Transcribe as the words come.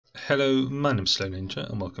Hello, my name's Slow Ninja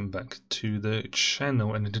and welcome back to the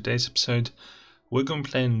channel, and in today's episode we're going to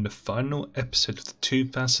play in the final episode of the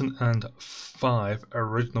 2005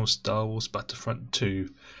 original Star Wars Battlefront 2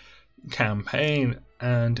 campaign,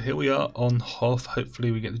 and here we are on Hoth. Hopefully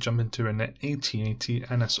we get to jump into an AT-AT,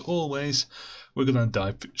 and as always we're going to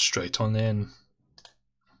dive straight on in.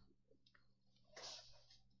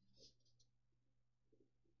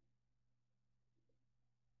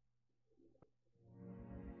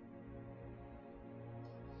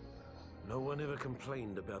 No one ever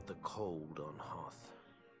complained about the cold on Hoth.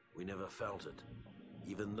 We never felt it.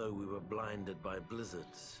 Even though we were blinded by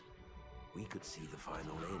blizzards, we could see the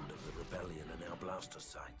final end of the rebellion in our blaster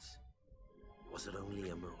sights. Was it only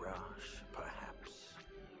a mirage, perhaps?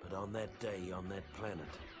 But on that day, on that planet,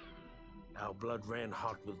 our blood ran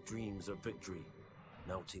hot with dreams of victory,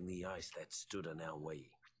 melting the ice that stood in our way.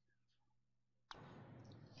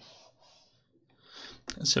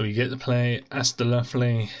 So we get to play as the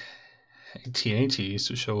lovely AT-ATs,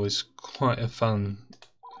 which are always quite a fun.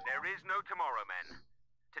 There is no tomorrow, men.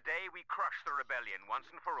 Today we crush the rebellion once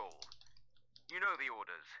and for all. You know the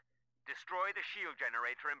orders. Destroy the shield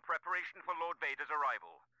generator in preparation for Lord Vader's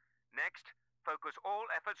arrival. Next, focus all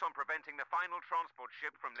efforts on preventing the final transport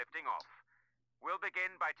ship from lifting off. We'll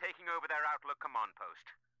begin by taking over their Outlook command post.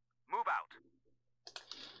 Move out.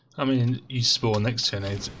 I mean, you spawn next to an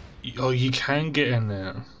AT. Oh, you can get in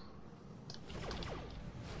there.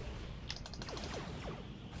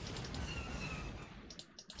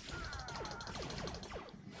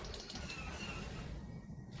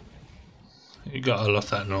 You gotta love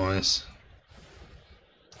that noise.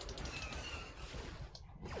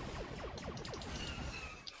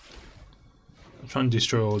 I'm trying to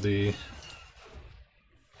destroy all the...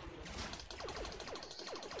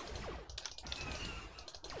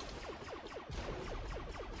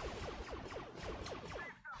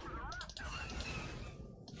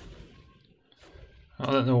 I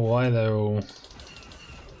don't know why they're all...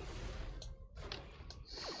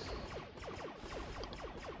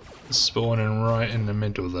 spawning right in the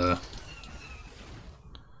middle there.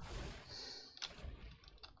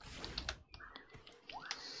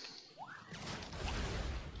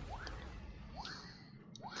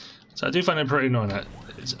 So I do find it pretty annoying that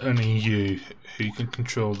it's only you who can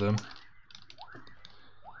control them.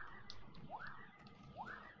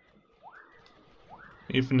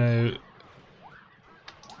 Even though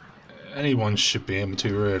anyone should be able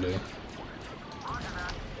to, really.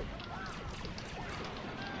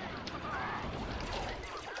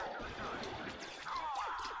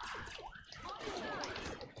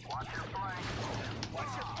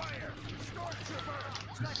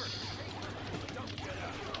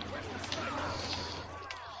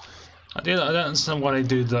 I don't understand why they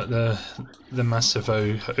do that. The massive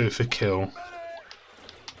overkill.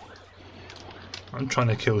 I'm trying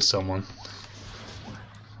to kill someone.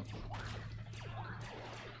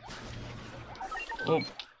 Oh. Nice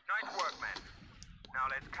work, men. Now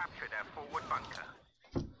let's capture their forward bunker.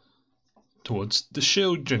 Towards the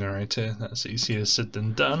shield generator. That's easier said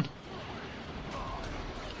than done.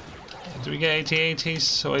 Do we get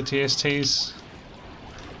AT-ATs or AT-STs?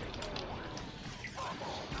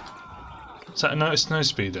 Is that a snow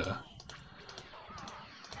speeder?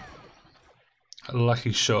 A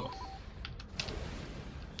lucky shot.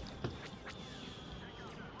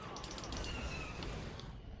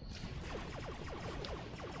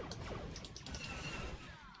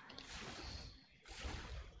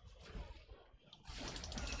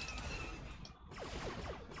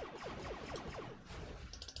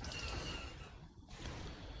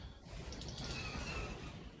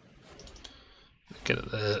 Get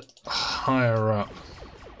it there higher up.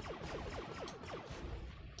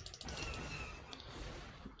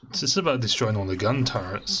 It's just about destroying all the gun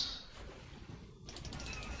turrets.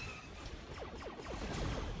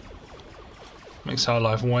 Makes our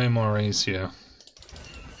life way more easier.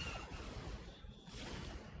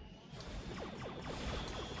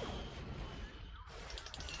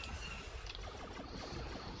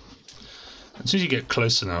 As soon as you get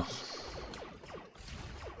close enough.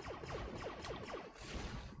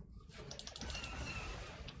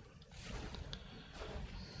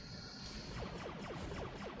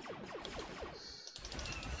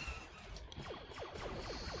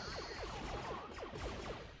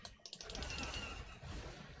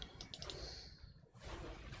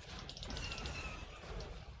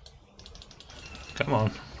 Come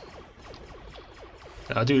on.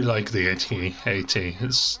 I do like the AT-AT.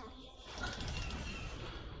 It's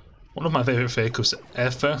one of my favourite vehicles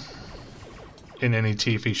ever in any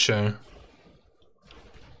TV show.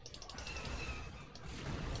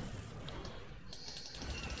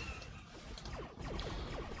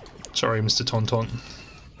 Sorry, Mr. Tauntaun.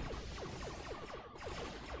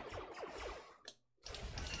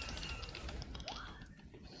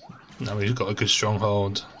 Now we've got a good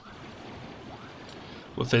stronghold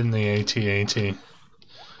within the AT-AT.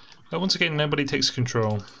 But once again, nobody takes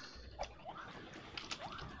control,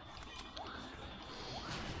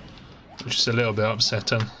 which is a little bit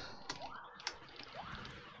upsetting.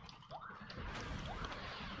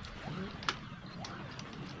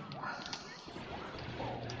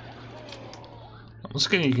 Once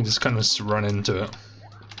again, you can just kind of run into it.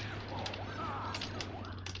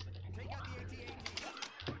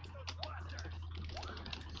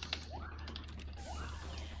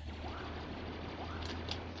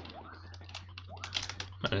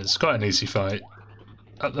 And it's quite an easy fight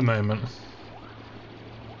at the moment.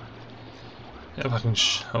 If I can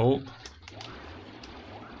oh.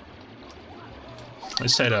 I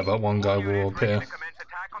say that about one guy will appear. Commence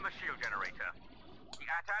attack on the shield generator. The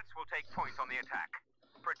AT-ATs will take point on the attack.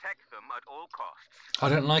 Protect them at all costs. I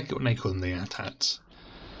don't like it when they call them the AT-ATs.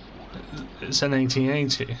 It's an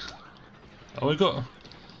AT-AT. Oh, we've got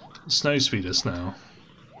snow speeders now.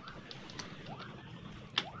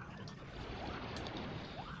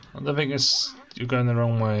 I don't think you're going the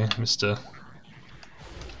wrong way, mister.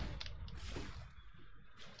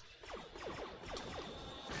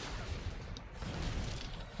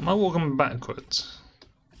 Am I walking backwards?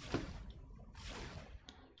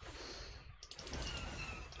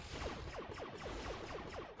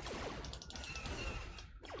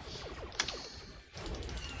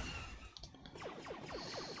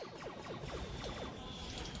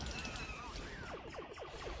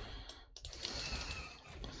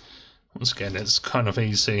 Once again, it's kind of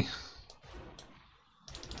easy.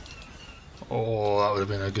 Oh, that would have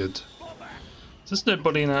been a good. There's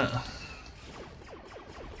nobody in that.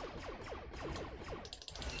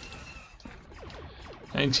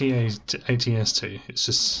 ATST. It's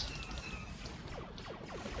just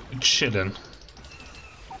chilling.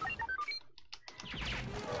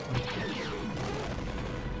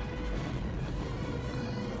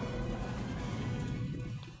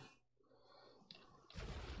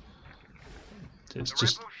 It's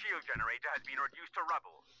just. The rebel shield generator has been reduced to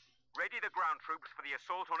rubble. Ready the ground troops for the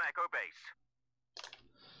assault on Echo Base.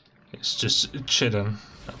 It's just chilling.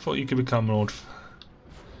 I thought you could become Lord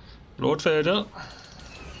Vader.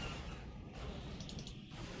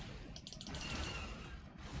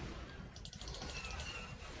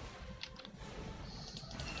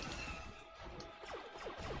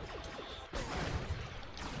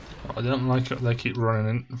 I don't like it. They keep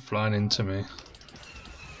running and flying into me.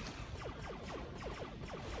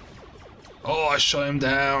 Oh, I shot him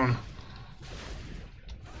down.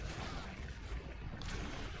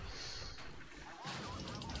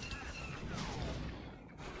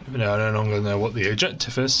 Even though I no longer know what the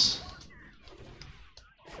objective is.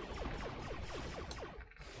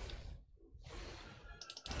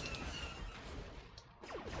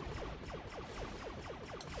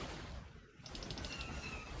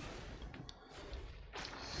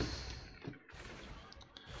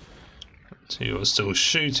 So you're still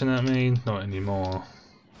shooting at me? Not anymore.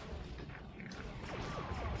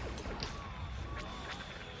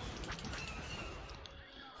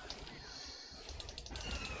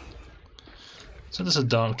 So there's a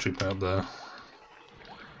dark trooper up there.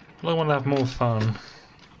 Well, I want to have more fun.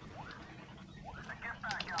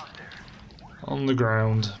 On the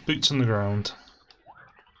ground. Boots on the ground.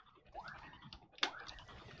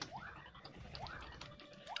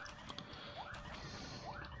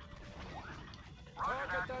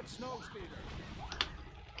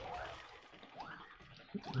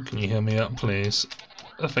 Can you hear me up, please?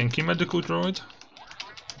 Thank you, medical droid.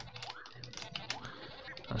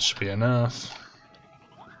 That should be enough.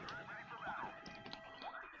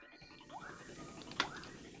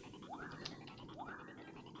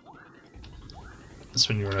 That's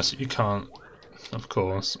when you realise that you can't, of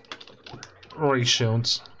course. Ray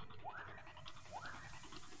shields.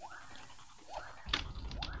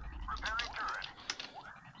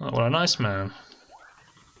 Oh, what a nice man.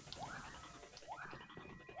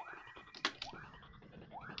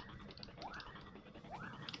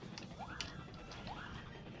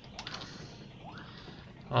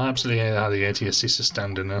 I absolutely hate how the ATST is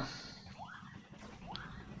standing there.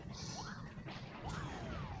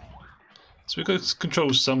 So we've got to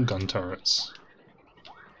control some gun turrets.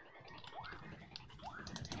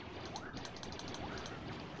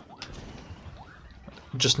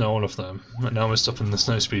 Just not all of them. And now we're stopping the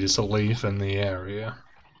snow speeders to leave in the area.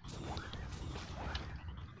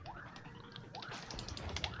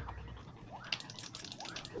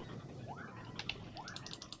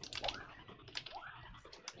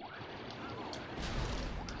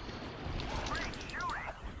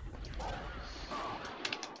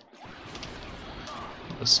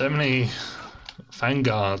 So many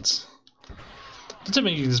vanguards. Doesn't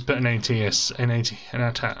mean you can just put an ATS, an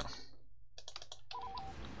attack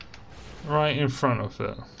right in front of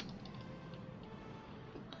it.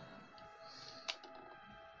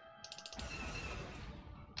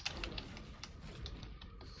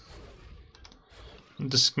 And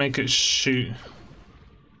just make it shoot.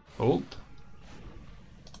 Oh.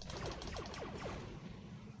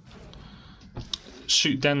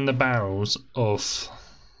 Shoot down the barrels of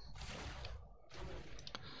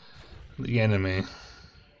the enemy.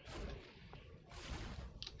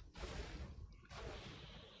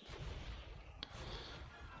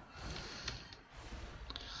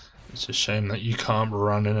 It's a shame that you can't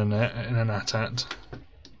run in an attack.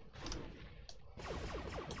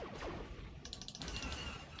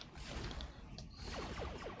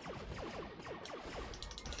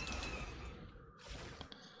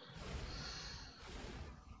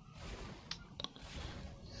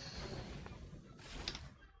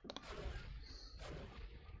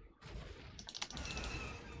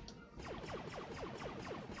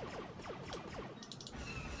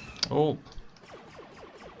 Oh.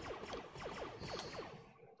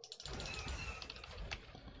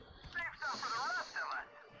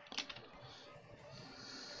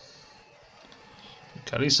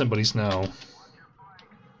 Okay, at least somebody's now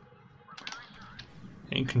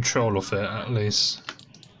in control of it, at least.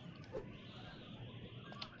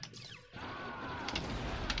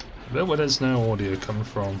 I bet where there's no audio coming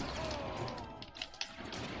from.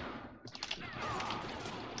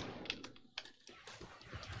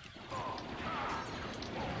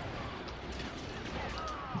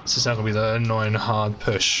 This is how going to be the annoying hard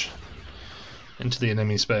push into the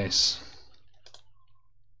enemy space.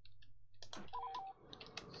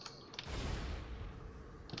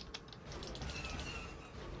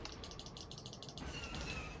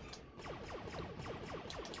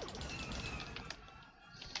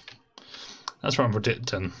 That's what I'm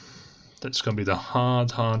predicting. That's going to be the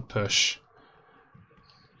hard push.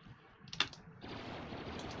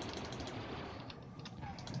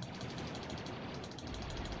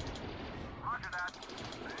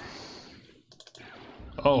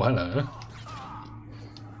 Oh, hello.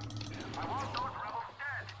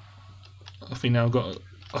 Have we now got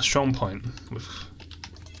a strong point with...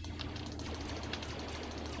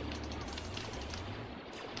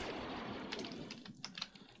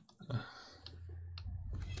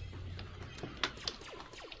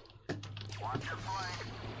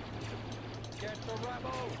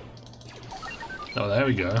 Oh, there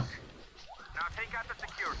we go. Now take out the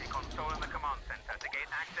security console in the command center to gain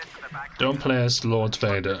access to the back. Don't play as Lord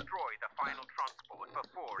Vader. Destroy the final transport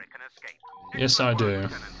before it can escape. Yes, I do.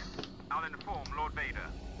 I'll inform Lord Vader.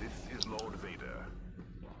 This is Lord Vader.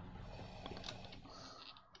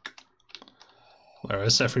 Where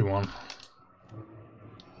is everyone?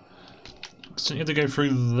 So you have to go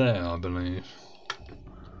through there, I believe.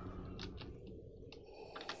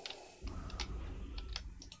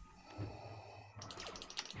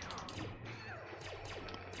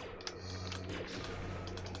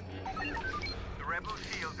 The rebel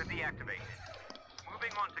shields are deactivated.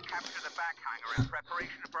 Moving on to capture the back hangar in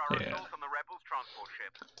preparation for our assault on the rebels' transport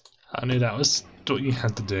ship. I knew that was what you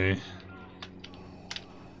had to do.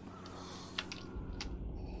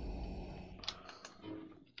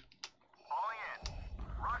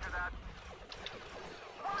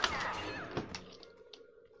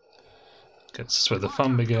 That's where the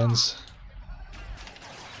fun begins.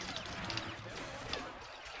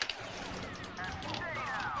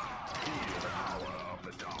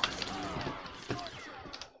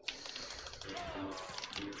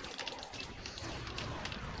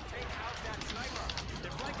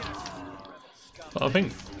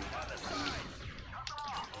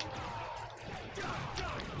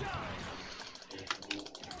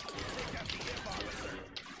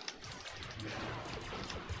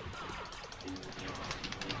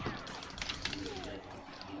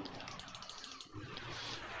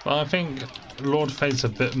 Well, I think Lord Fate's a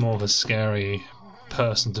bit more of a scary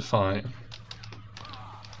person to fight.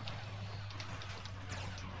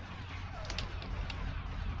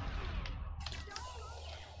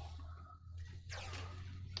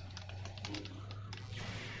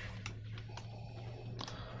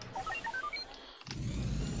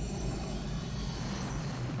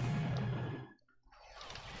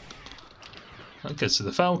 Okay, so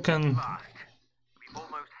the Falcon. We've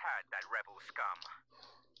almost had that rebel scum.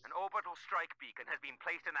 An orbital strike beacon has been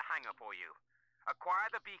placed in the hangar for you.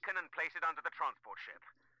 Acquire the beacon and place it under the transport ship.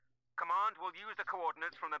 Command will use the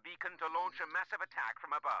coordinates from the beacon to launch a massive attack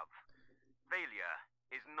from above. Failure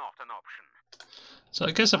is not an option. So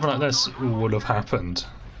I guess something like this would have happened.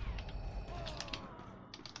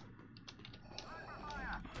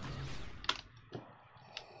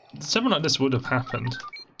 Something like this would have happened.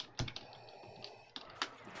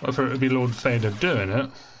 Whether it would be Lord Vader doing it,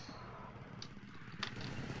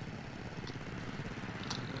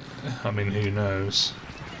 I mean, who knows?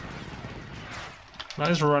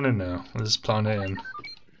 Nice running now. Let's plan it in.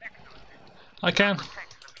 I can.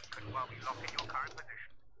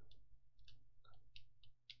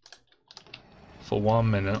 For 1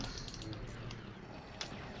 minute.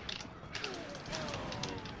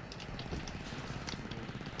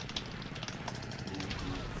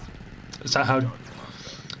 Is that how?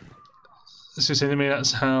 It's just saying to me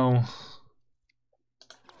that's how.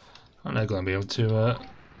 I'm not going to be able to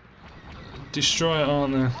destroy it,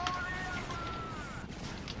 aren't they?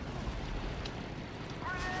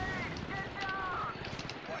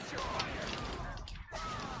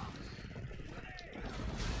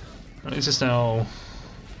 It's just now.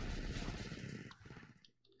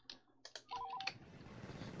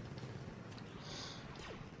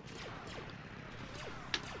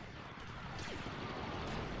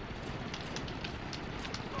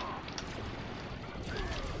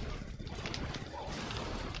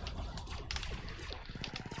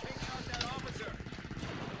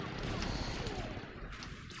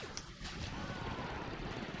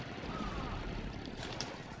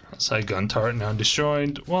 That's a gun turret now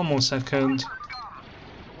destroyed. 1 more second.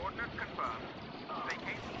 Coordinates confirmed.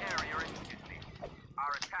 Vacate the area immediately.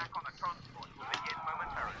 Our attack on the transport will begin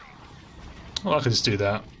momentarily. Well, I could just do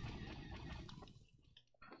that.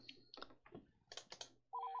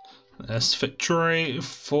 There's victory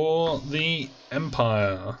for the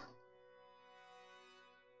Empire.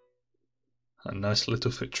 A nice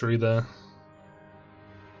little victory there.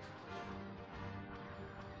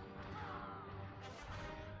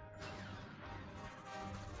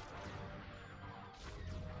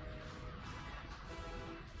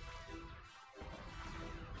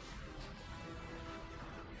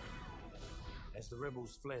 As the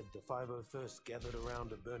rebels fled, the 501st gathered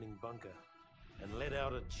around a burning bunker and let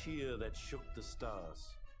out a cheer that shook the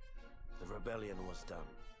stars. The rebellion was done.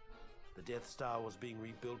 The Death Star was being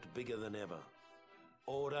rebuilt bigger than ever.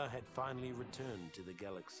 Order had finally returned to the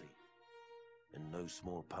galaxy, in no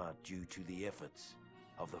small part due to the efforts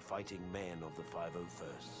of the fighting men of the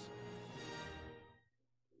 501st.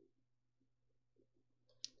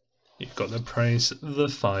 You've got to praise the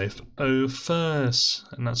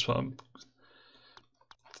 501st, and that's what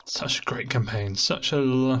such a great campaign, such a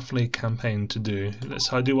lovely campaign to do.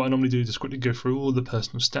 Let's I do what I normally do, just quickly go through all the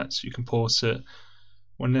personal stats. You can pause it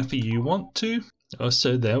whenever you want to.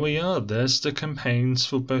 So there we are, there's the campaigns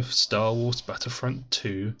for both Star Wars Battlefront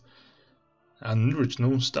 2 and the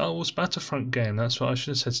original Star Wars Battlefront game. That's what I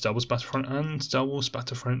should have said, Star Wars Battlefront and Star Wars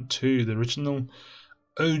Battlefront 2, the original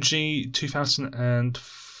OG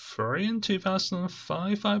 2003 and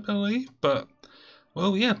 2005, I believe. But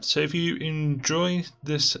well, yeah, so if you enjoy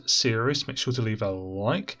this series, make sure to leave a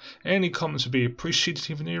like. Any comments would be appreciated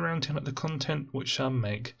if you're new around here, like the content which I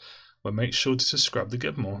make. Well, make sure to subscribe to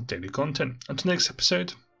get more daily content. Until next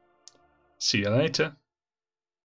episode, see you later.